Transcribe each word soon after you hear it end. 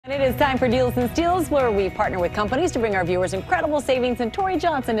It is time for Deals and Steals, where we partner with companies to bring our viewers incredible savings. And Tory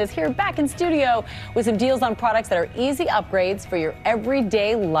Johnson is here back in studio with some deals on products that are easy upgrades for your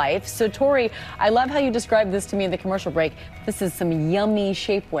everyday life. So, Tory, I love how you described this to me in the commercial break. This is some yummy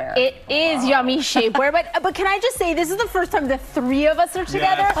shapewear. It is yummy shapewear, but can I just say, this is the first time the three of us are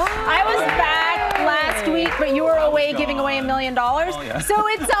together. Yes. I was back last week, but you were away giving away $1 million. So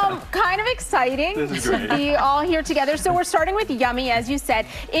it's kind of exciting to be all here together. So we're starting with yummy, as you said.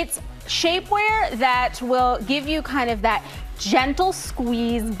 It's shapewear that will give you kind of that gentle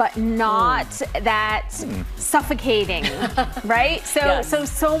squeeze, but not that suffocating, right? So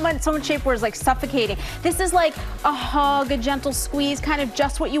Yes. so much shapewear is like suffocating. This is like a hug, a gentle squeeze, kind of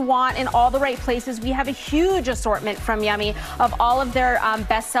just what you want in all the right places. We have a huge assortment from Yummy of all of their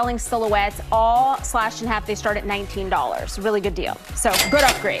best-selling silhouettes, all slashed in half. They start at $19. Really good deal. So good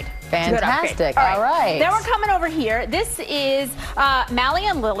upgrade. Fantastic. All right. Then we're coming over here. This is Mally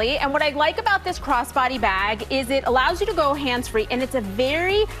and Lily, and what I like about this crossbody bag is it allows you to go hands-free, and it's a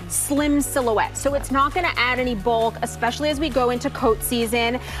very slim silhouette, so it's not going to add any bulk, especially as we go into coat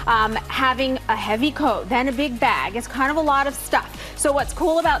season. Having a heavy coat, then a big bag, it's kind of a lot of stuff. So what's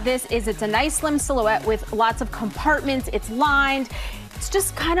cool about this is it's a nice slim silhouette with lots of compartments. It's lined. It's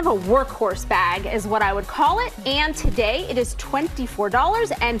just kind of a workhorse bag is what I would call it. And today it is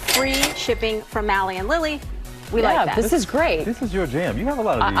 $24 and free shipping from Mally and Lily. We like that. This is great. This is your jam. You have a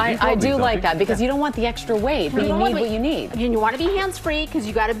lot of these. I do like that because you don't want the extra weight, but you need what you need. You want to be hands-free because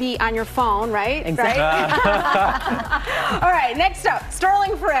you got to be on your phone, right? Exactly. Right? All right, next up,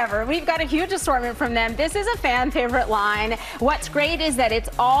 Sterling Forever. We've got a huge assortment from them. This is a fan favorite line. What's great is that it's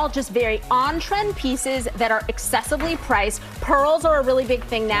all just very on-trend pieces that are accessibly priced. Pearls are a really big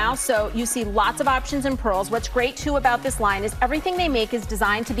thing now, so you see lots of options in pearls. What's great too about this line is everything they make is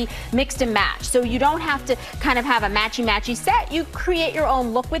designed to be mixed and matched, so you don't have to kind of have a matchy-matchy set. You create your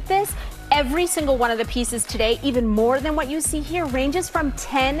own look with this. Every single one of the pieces today, even more than what you see here, ranges from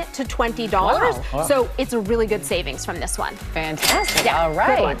 $10 to $20. Wow. So it's a really good savings from this one. Fantastic. Yeah, All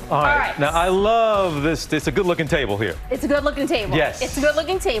right. good one. All right. Now, I love this. It's a good-looking table here. It's a good-looking table. Yes. It's a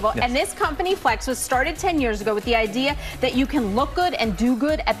good-looking table. Yes. And this company, Flex, was started 10 years ago with the idea that you can look good and do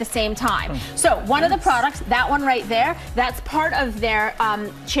good at the same time. So one of the products, that one right there, that's part of their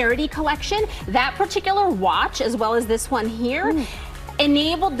charity collection. That particular watch, as well as this one here,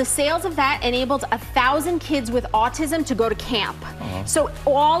 enabled the sales of that, enabled 1,000 kids with autism to go to camp. So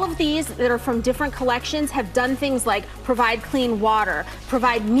all of these that are from different collections have done things like provide clean water,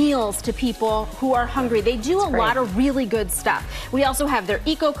 provide meals to people who are hungry. They do a lot of really good stuff. We also have their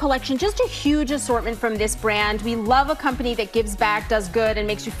eco collection, just a huge assortment from this brand. We love a company that gives back, does good, and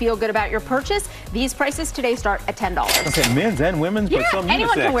makes you feel good about your purchase. These prices today start at $10. Okay, men's and women's, but some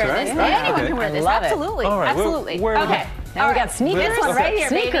anyone unisex, can wear right? this. Right. Anyone can wear this. love it. Absolutely. All right, Absolutely. where okay. Now we got sneakers. This one right here,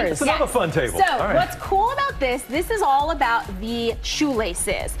 baby. Sneakers. It's another fun table. So All right. what's cool about this is all about the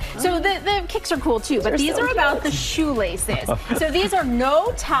shoelaces. So the kicks are cool too, but these are about the shoelaces. So these are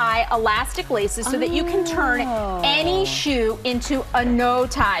no tie elastic laces so that you can turn any shoe into a no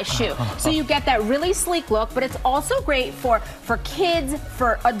tie shoe. So you get that really sleek look, but it's also great for kids,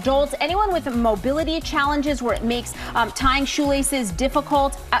 for adults, anyone with mobility challenges where it makes tying shoelaces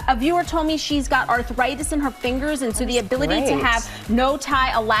difficult. A viewer told me she's got arthritis in her fingers, and so the ability to have no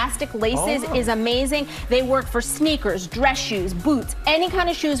tie elastic laces is amazing. They work for sneakers, dress shoes, boots, any kind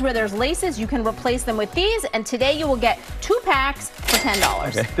of shoes where there's laces. You can replace them with these, and today you will get 2 packs for $10.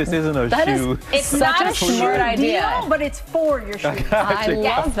 Okay, this isn't a shoe. It's not a smart shoe idea. deal, but it's for your shoes. I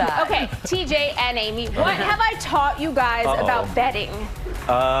love that. Okay, TJ and Amy, what have I taught you guys about betting?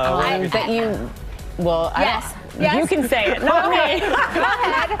 That you, well, Yes. You can say it, not me. Go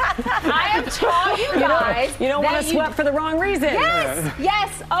ahead. I have taught you guys. You don't want that to sweat for the wrong reason. Yes,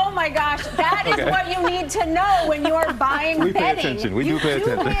 yes. Oh my gosh, that is what you need to know when you are buying We pay betting. attention. We you do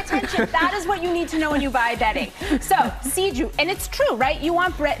pay attention. That is what you need to know when you buy betting. So, Siju, and it's true, right? You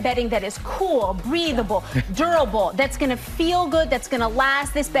want betting that is cool, breathable, durable, that's going to feel good, that's going to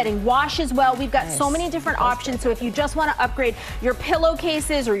last. This bedding washes well. We've got so many different options. So if you just want to upgrade your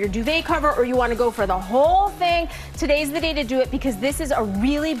pillowcases or your duvet cover, or you want to go for the whole thing, today's the day to do it because this is a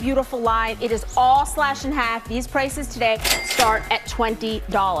really beautiful line. It is all slashed in half. These prices today start at $20.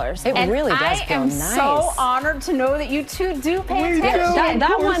 It really does I feel am nice. so honored to know that you two do pay attention.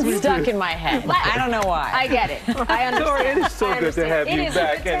 That one's stuck in my head. I don't know why. I get it. I understand. Sorry, it is so good to have It you is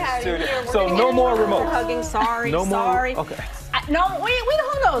back good to in have you studio. here. We're So gonna no get more more remotes. Hugging. Sorry. No more. Sorry. Okay. No,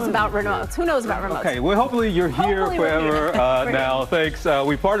 who knows about remotes? Who knows about remotes? Okay, well, hopefully you're here Hopefully we're forever here. now. Thanks.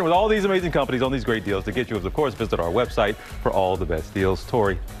 We partner with all these amazing companies on these great deals to get you, of course, visit our website for all the best deals.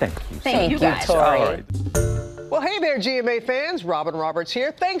 Tori, thank you. Thank you, guys. Tori. All right. Well, hey. Hey there, GMA fans. Robin Roberts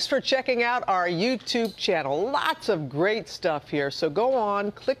here. Thanks for checking out our YouTube channel. Lots of great stuff here. So go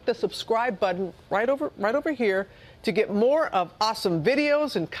on, click the subscribe button right over here to get more of awesome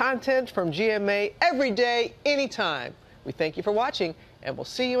videos and content from GMA every day, anytime. We thank you for watching, and we'll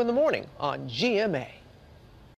see you in the morning on GMA.